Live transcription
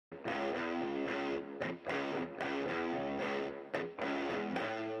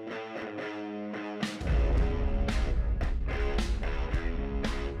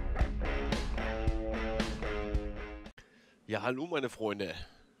Ja, hallo meine Freunde.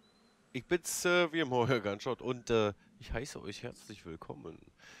 Ich bin's, wie immer, euer Gunshot und ich heiße euch herzlich willkommen.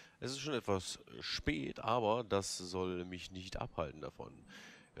 Es ist schon etwas spät, aber das soll mich nicht abhalten davon,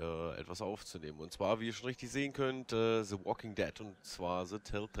 etwas aufzunehmen. Und zwar, wie ihr schon richtig sehen könnt, The Walking Dead und zwar The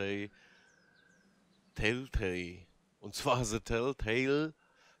Telltale. Und zwar The Telltale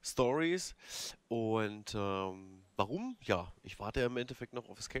Stories. Und warum? Ja, ich warte ja im Endeffekt noch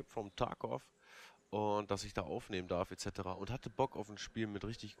auf Escape from Tarkov und dass ich da aufnehmen darf etc. Und hatte Bock auf ein Spiel mit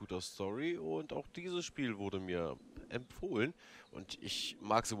richtig guter Story und auch dieses Spiel wurde mir empfohlen und ich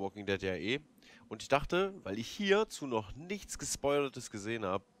mag The Walking Dead ja eh und ich dachte, weil ich hierzu noch nichts Gespoilertes gesehen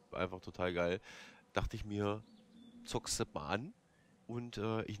habe, einfach total geil, dachte ich mir, zockst du mal an und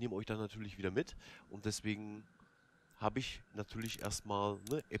ich nehme euch dann natürlich wieder mit und deswegen habe ich natürlich erstmal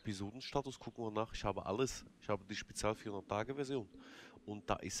ne Episodenstatus, gucken wir nach, ich habe alles, ich habe die Spezial 400 Tage Version und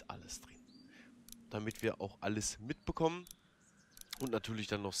da ist alles drin, damit wir auch alles mitbekommen. Und natürlich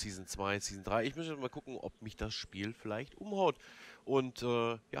dann noch Season 2, Season 3. Ich möchte mal gucken, ob mich das Spiel vielleicht umhaut. Und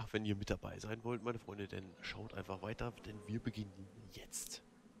ja, wenn ihr mit dabei sein wollt, meine Freunde, dann schaut einfach weiter, denn wir beginnen jetzt.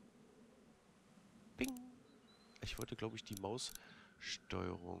 Bing! Ich wollte, glaube ich, die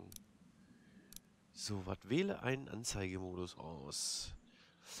Maussteuerung. So, was? Wähle einen Anzeigemodus aus.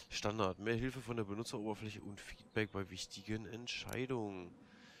 Standard. Mehr Hilfe von der Benutzeroberfläche und Feedback bei wichtigen Entscheidungen.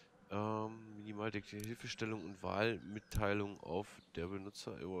 Minimaldeckte Hilfestellung und Wahlmitteilung auf der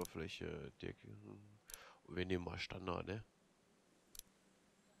Benutzeroberfläche. Wir nehmen mal Standard, ne?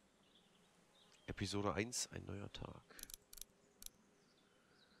 Episode 1, ein neuer Tag.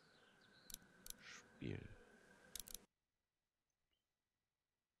 Spiel.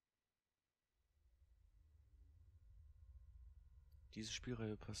 Diese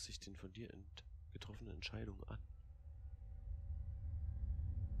Spielreihe passt sich den von dir getroffenen Entscheidungen an.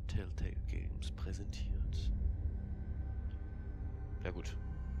 Telltale Games präsentiert. Ja gut,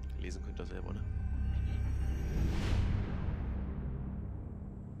 lesen könnt ihr selber, ne?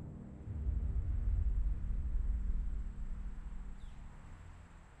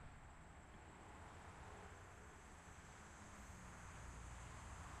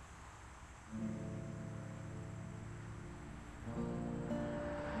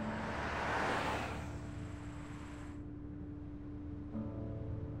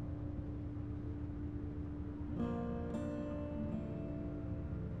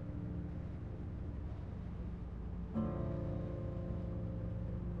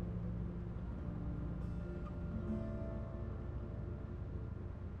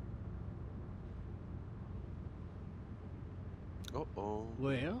 Oh oh.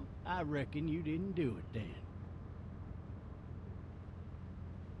 Well, I reckon you didn't do it then.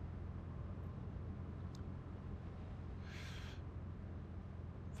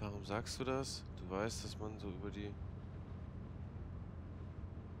 Warum sagst du das? Du weißt, dass man so über die...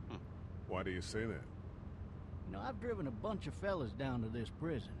 Why do you say that? You know, I've driven a bunch of fellas down to this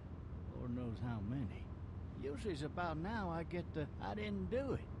prison. Lord knows how many. Usually it's about now I get the, I didn't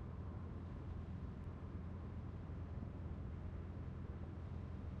do it.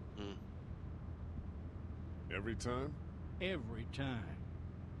 Every time? Every time.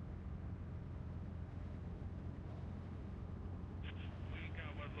 We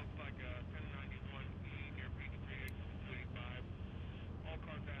got what looks like a 1091E near Peachtree, 285. All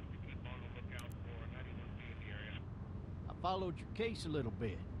cars asked to keep on the lookout for 91B in the area. I followed your case a little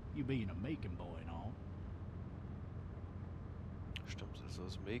bit, you being a Macon boy and all. Stimmt, also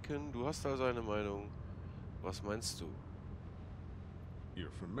aus Macon. Du hast also eine Meinung. Was meinst du? You're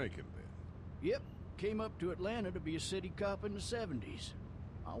from Macon, then? Yep, came up to Atlanta to be a city cop in the 70s.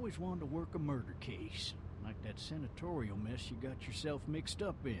 Always wanted to work a murder case, like that senatorial mess you got yourself mixed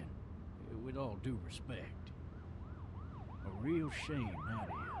up in, with all due respect. A real shame, that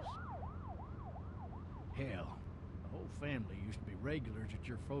is. Hell, the whole family used to be regulars at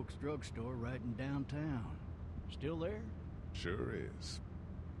your folks' drugstore right in downtown. Still there? Sure is.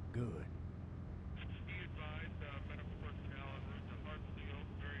 Good. Be advised, medical personnel en route to Hartsfield,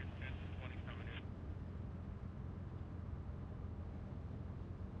 various 10 to 20 coming in.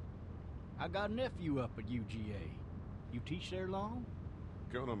 I got a nephew up at UGA. You teach there long?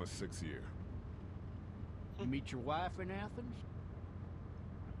 Going on my 6th year. You meet your wife in Athens?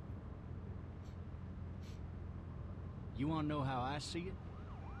 You want to know how I see it?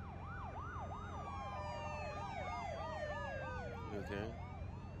 Okay.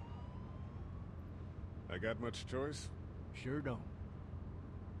 I got much choice? Sure don't.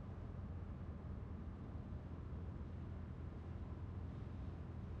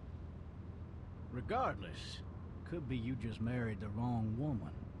 Regardless, could be you just married the wrong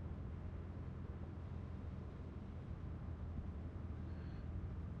woman.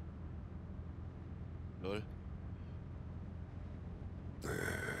 Lol.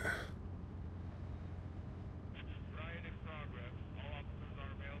 Riot in progress. All officers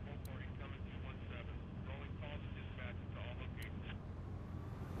are available for incoming 217. Rolling calls and dispatches to all locations.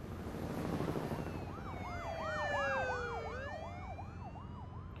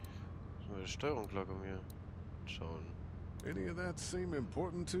 Müssen wir die Steuerung mir schauen. Any of that seem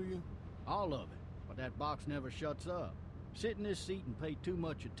important to you? All of it. But that box never shuts up. Sit in this seat and pay too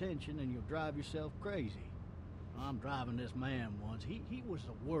much attention and you'll drive yourself crazy. I'm driving this man once. He was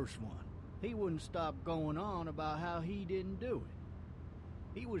the worst one. He wouldn't stop going on about how he didn't do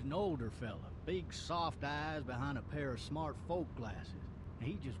it. He was an older fella, big soft eyes behind a pair of smart folk glasses. And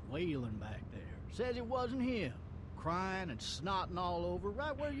he just wailing back there. Says it wasn't him. Crying and snotting all over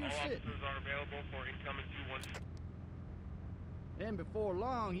right where you're All sitting. officers are available for incoming 217. Then before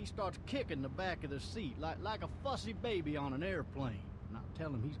long, he starts kicking the back of the seat like a fussy baby on an airplane. And I tell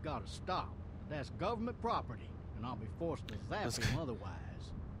him he's got to stop. That's government property, and I'll be forced to zap him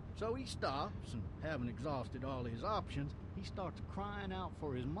otherwise. So he stops, and having exhausted all his options, he starts crying out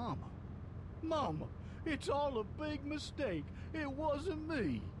for his mama. Mama, it's all a big mistake. It wasn't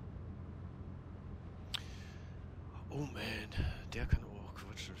me. Oh man, der kann auch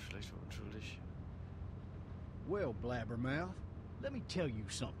quatschen. Vielleicht war unschuldig. Well, blabbermouth, let me tell you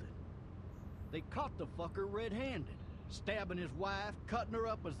something. They caught the fucker red-handed, stabbing his wife, cutting her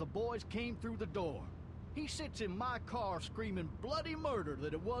up as the boys came through the door. He sits in my car screaming bloody murder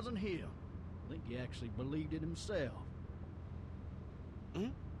that it wasn't him. I think he actually believed it himself.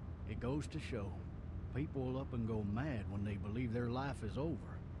 Hmm? It goes to show, people will up and go mad when they believe their life is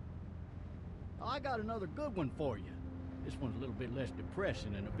over. I got another good one for you. This one's a little bit less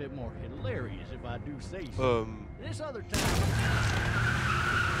depressing and a bit more hilarious, if I do say so. This other time...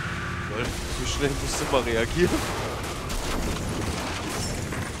 Lol, so schnell musst du mal reagieren.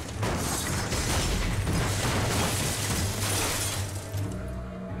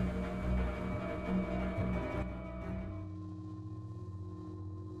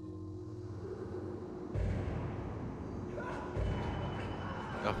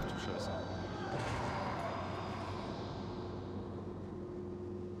 Ach du Scheiße.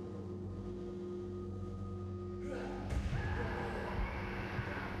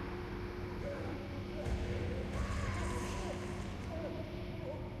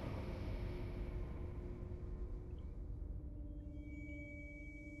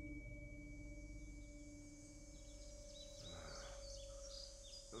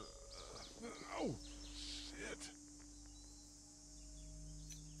 Oh, shit.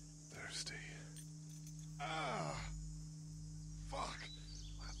 Thirsty. Ah, fuck,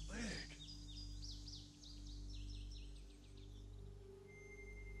 my leg.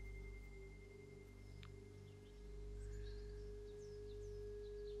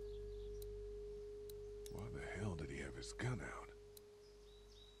 Why the hell did he have his gun out?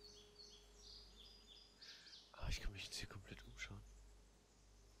 Ah, ich kann mich jetzt hier komplett umschauen.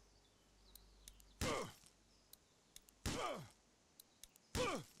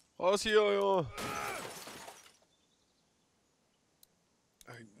 Raus hier, ja.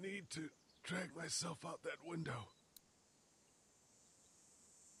 I need to drag myself out that window.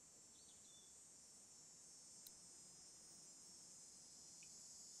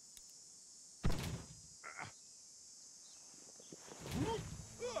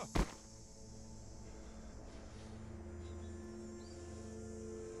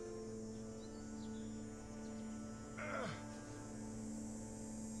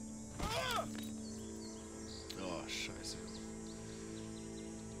 Oh, scheiße.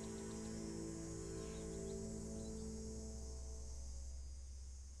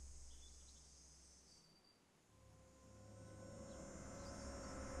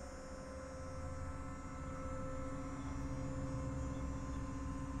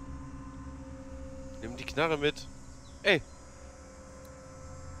 Nimm die Knarre mit. Ey.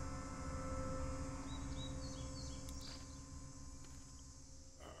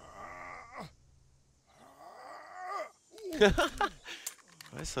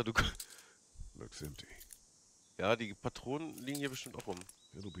 Weißt du, Looks empty. ja, die Patronen liegen hier bestimmt auch rum.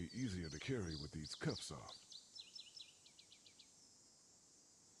 It'll be easier to carry with these cuffs off.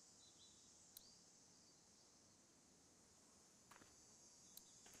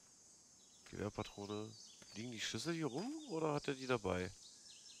 Gewehrpatrone. Liegen die Schlüssel hier rum oder hat er die dabei?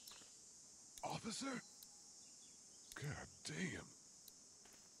 Officer? God damn.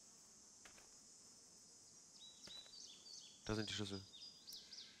 Da sind die Schlüssel.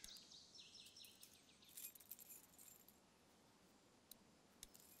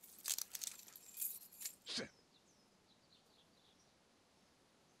 Shit.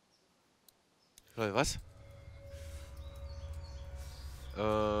 Toll, was?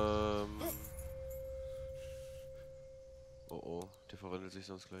 Oh oh, der verwandelt sich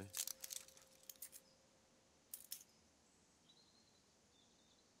sonst gleich.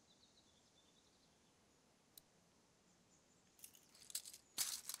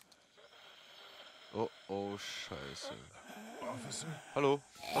 Oh oh, scheiße. Officer? Hallo,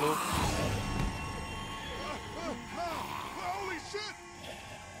 hallo. Holy shit!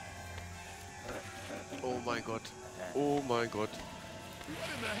 Oh mein Gott. Oh mein Gott. What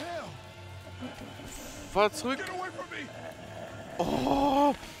in the hell? Fahr zurück. Get away from me!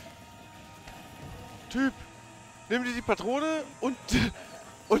 Oh. Typ. Nimm dir die Patrone und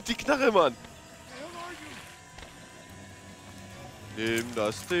die Knarre, Mann. The hell are you? Nimm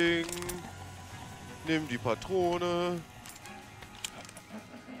das Ding. Nimm die Patrone.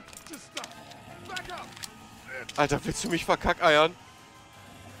 Just stop. Back up. Alter, willst du mich verkackeiern?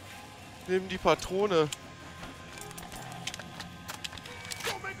 Nimm die Patrone.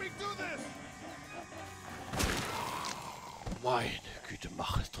 Don't make me do this! Meine Güte,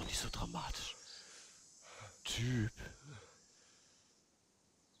 mach es doch nicht so dramatisch. Typ.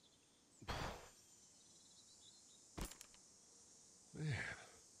 Man.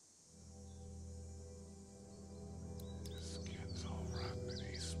 His skin's all rotten and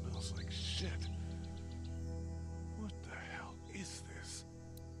he smells like shit. What the hell is this?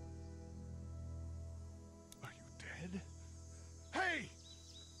 Are you dead? Hey!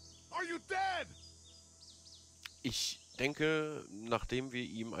 Are you dead? Ich denke, nachdem wir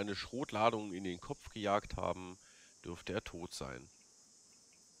ihm eine Schrotladung in den Kopf gejagt haben, dürfte er tot sein.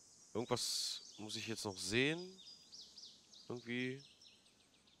 Irgendwas muss ich jetzt noch sehen. Irgendwie.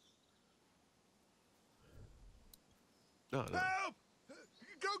 Ja, da. Help!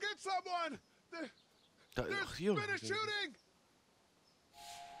 Go get someone! Ach, There's hier. been a shooting!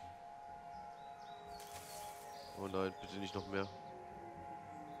 Oh nein, bitte nicht noch mehr.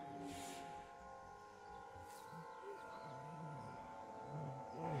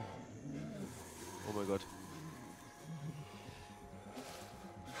 Oh mein Gott.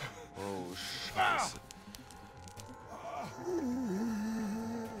 Oh, Scheiße.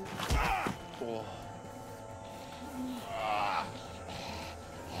 Oh.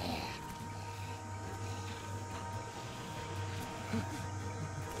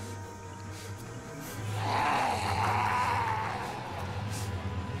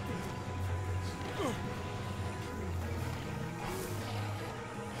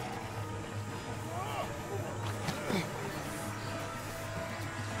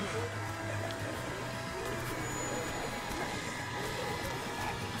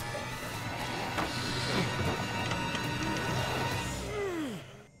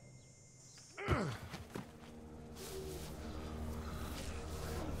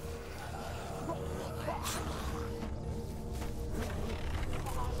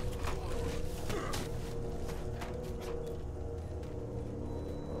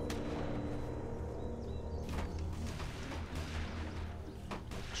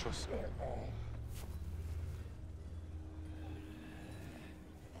 Schuss.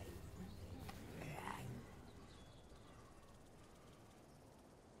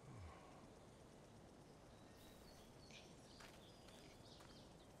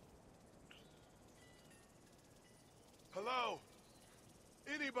 Hello?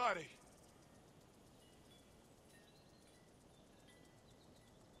 Anybody?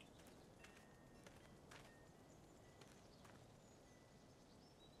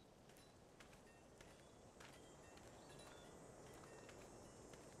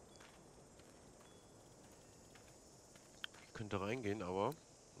 Ich könnte reingehen, aber...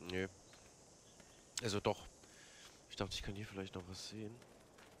 Nee. Also doch. Ich dachte, ich kann hier vielleicht noch was sehen.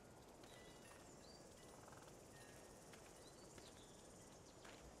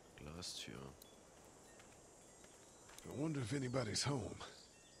 Glastür. I wonder if anybody's home.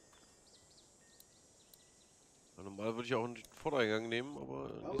 Ja, normal würde ich auch einen Vordereingang nehmen,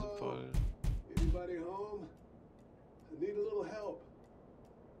 aber in diesem Fall... Anybody home? I need a little help.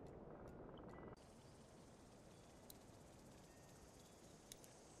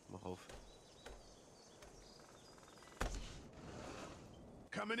 Mach auf.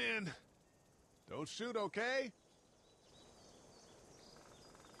 Coming in. Don't shoot, okay?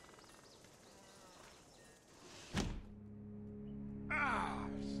 Ah!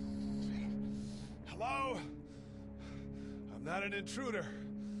 Shit. Hello? I'm not an intruder.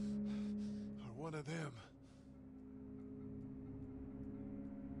 Or one of them.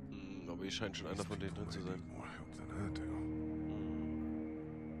 Aber hier scheint schon einer von denen drin zu sein. More help than I do.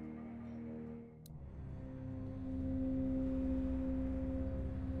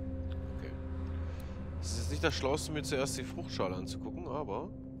 Okay. nicht das Schlauste, mir zuerst die Fruchtschale anzugucken, aber...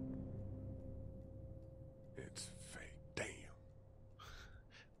 It's fake. Damn.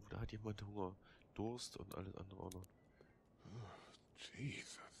 Da hat jemand Hunger, Durst und alles andere auch noch. Oh,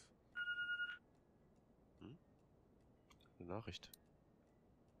 Jesus. Hm? Eine Nachricht.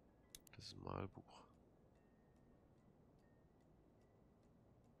 Das ist ein Malbuch.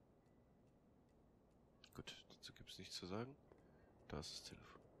 Gut, dazu gibt es nichts zu sagen. Da ist das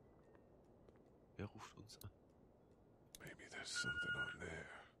Telefon. Wer ruft uns an? Maybe there's something on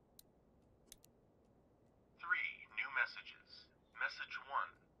there. 3 new messages. Message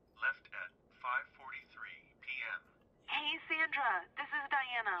 1, left at 5:43 p.m. Hey, Sandra. This is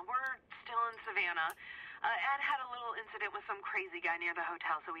Diana. We're still in Savannah. Ed had a little incident with some crazy guy near the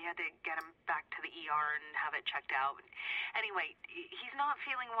hotel, so we had to get him back to the ER and have it checked out. Anyway, he's not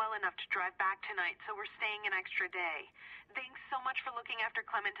feeling well enough to drive back tonight, so we're staying an extra day. Thanks so much for looking after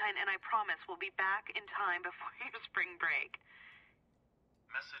Clementine, and I promise we'll be back in time before your spring break.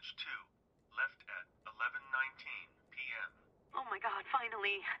 Message 2, left at 11:19 p.m. Oh my God,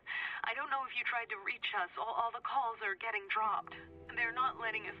 finally. I don't know if you tried to reach us. All the calls are getting dropped. They're not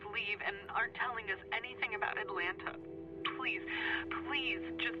letting us leave and aren't telling us anything about Atlanta. Please, please,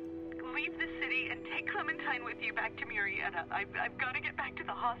 just leave the city and take Clementine with you back to Murrieta. I've got to get back to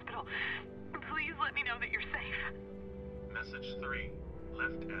the hospital. Please let me know that you're safe. Message 3,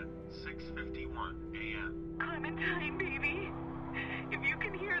 left at 6:51 a.m. Clementine, baby. If you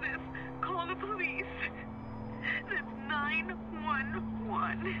can hear this, call the police. That's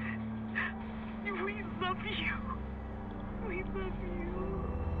 911. We love you. We love you.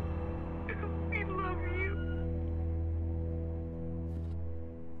 We love you.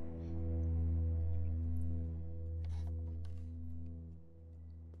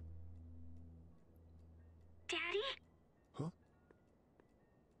 Daddy? Huh?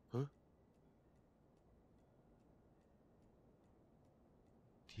 Hä?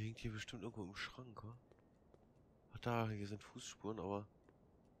 Die hängt hier bestimmt irgendwo im Schrank, oder? Ach da, hier sind Fußspuren, aber...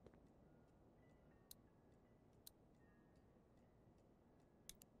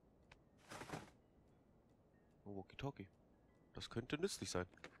 Oh, Walkie-Talkie. Das könnte nützlich sein.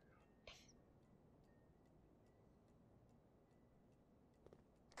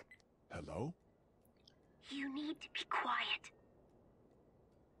 Hello? You need to be quiet.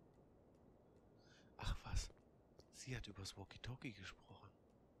 Ach was. Sie hat übers Walkie-Talkie gesprochen.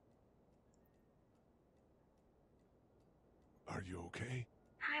 Are you okay?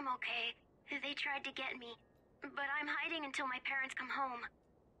 I'm okay. They tried to get me, but I'm hiding until my parents come home.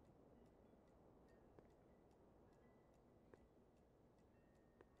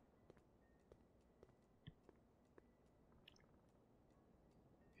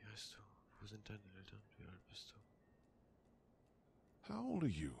 Wie heißt du? Wo sind deine Eltern? Wie alt bist du? How old are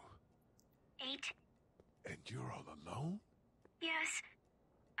you? 8? And you're all alone? Yes.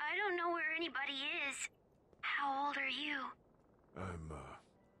 I don't know where anybody is. How old are you? I'm,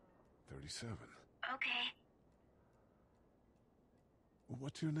 37. Okay.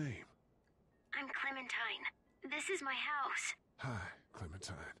 What's your name? I'm Clementine. This is my house. Hi,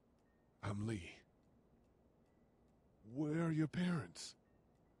 Clementine. I'm Lee. Where are your parents?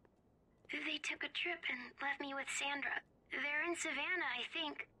 They took a trip and left me with Sandra. They're in Savannah, I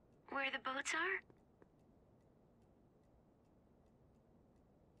think. Where the boats are?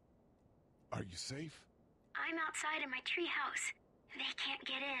 Are you safe? I'm outside in my treehouse. They can't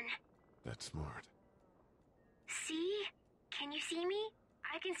get in. That's smart. See? Can you see me?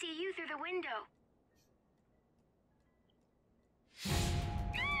 I can see you through the window.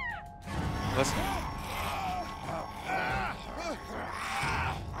 Was?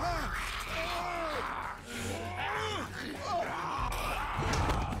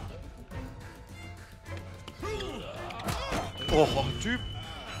 Oh, Typ.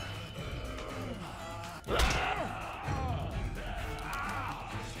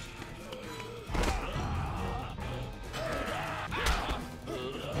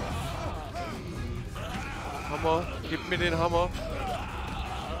 Hammer, gib mir den Hammer.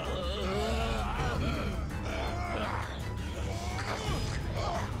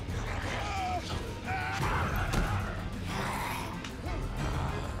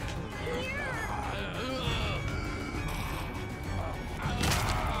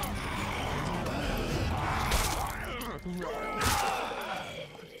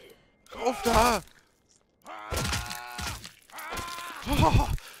 Rauf da! Oh.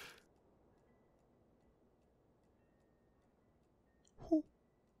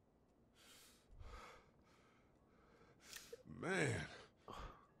 Man.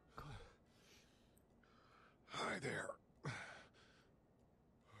 Hi there.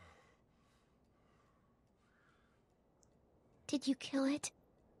 Did you kill it?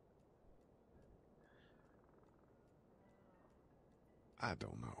 I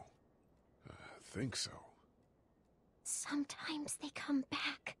don't know. I think so. Sometimes they come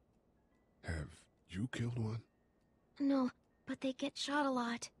back. Have you killed one? No, but they get shot a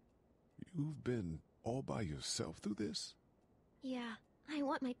lot. You've been all by yourself through this? Yeah, I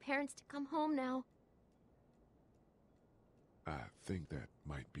want my parents to come home now. I think that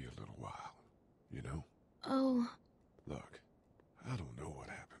might be a little while, you know? Oh. Look, I don't know what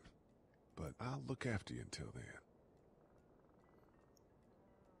happened, but I'll look after you until then.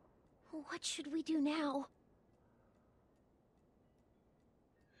 What should we do now?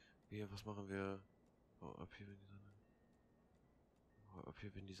 Hier, was machen wir? Oh, ab hier, wenn die Sonne... Oh, ab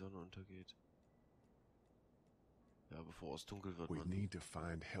hier, wenn die Sonne untergeht. Ja, bevor es dunkel wird, We Mann. need to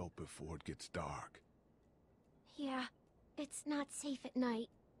find help before it gets dark. Yeah, it's not safe at night.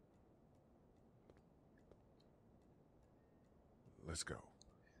 Let's go.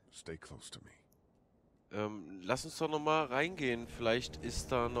 Stay close to me. Lass uns doch noch mal reingehen. Vielleicht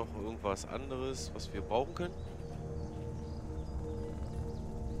ist da noch irgendwas anderes, was wir brauchen können.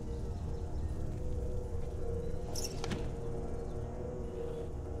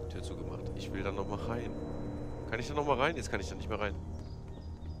 Tür zugemacht. Ich will da noch mal rein. Kann ich da noch mal rein? Jetzt kann ich da nicht mehr rein.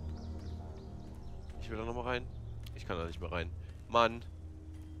 Ich will da noch mal rein. Ich kann da nicht mehr rein. Mann.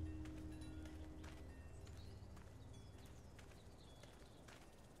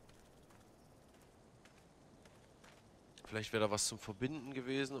 Vielleicht wäre da was zum Verbinden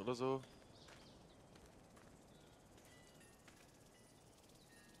gewesen oder so.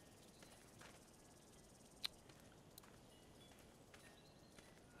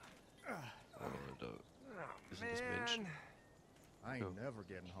 Da sind das Menschen. I ain't Go. never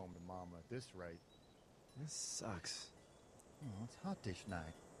getting home to Mama at this rate. This sucks. Oh, it's hot this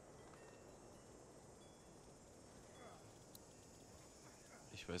night.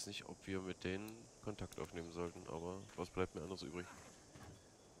 Ich weiß nicht, ob wir mit denen Kontakt aufnehmen sollten, aber was bleibt mir anderes übrig?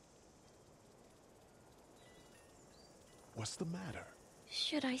 What's the matter?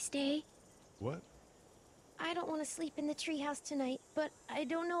 Should I stay? What? I don't want to sleep in the treehouse tonight, but I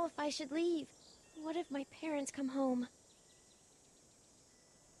don't know if I should leave. What if my parents come home?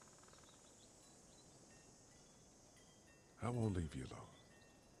 I won't leave you alone.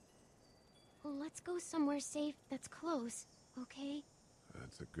 Well, let's go somewhere safe that's close, okay?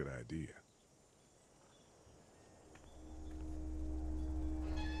 That's a good idea.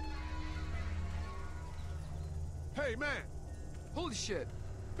 Hey, man! Holy shit!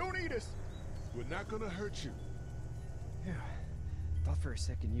 Don't eat us! We're not gonna hurt you. Yeah. Thought for a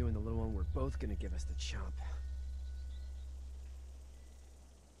second you and the little one were both gonna give us the chomp.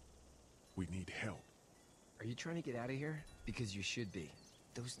 We need help. Are you trying to get out of here? Because you should be.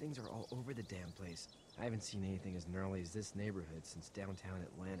 Those things are all over the damn place. I haven't seen anything as gnarly as this neighborhood since downtown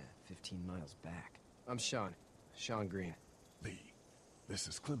Atlanta, 15 miles back. I'm Sean. Sean Green. Lee, this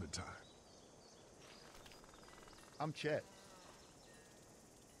is Clementine. I'm Chet.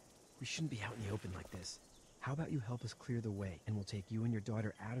 We shouldn't be out in the open like this. How about you help us clear the way, and we'll take you and your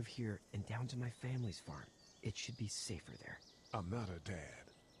daughter out of here and down to my family's farm. It should be safer there. I'm not her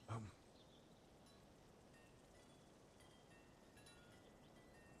dad. I'm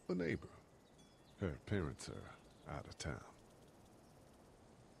a neighbor. Her parents are out of town.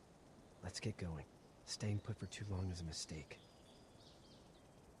 Let's get going. Staying put for too long is a mistake.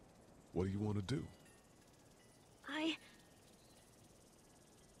 What do you want to do?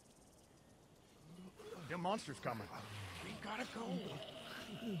 Them monsters coming. We gotta go.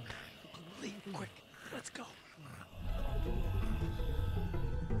 Lee, quick, let's go.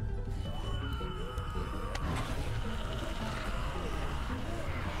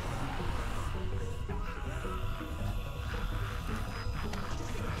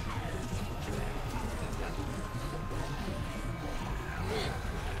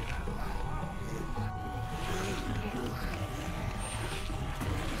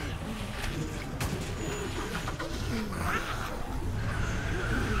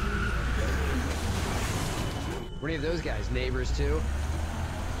 Were any of those guys neighbors too?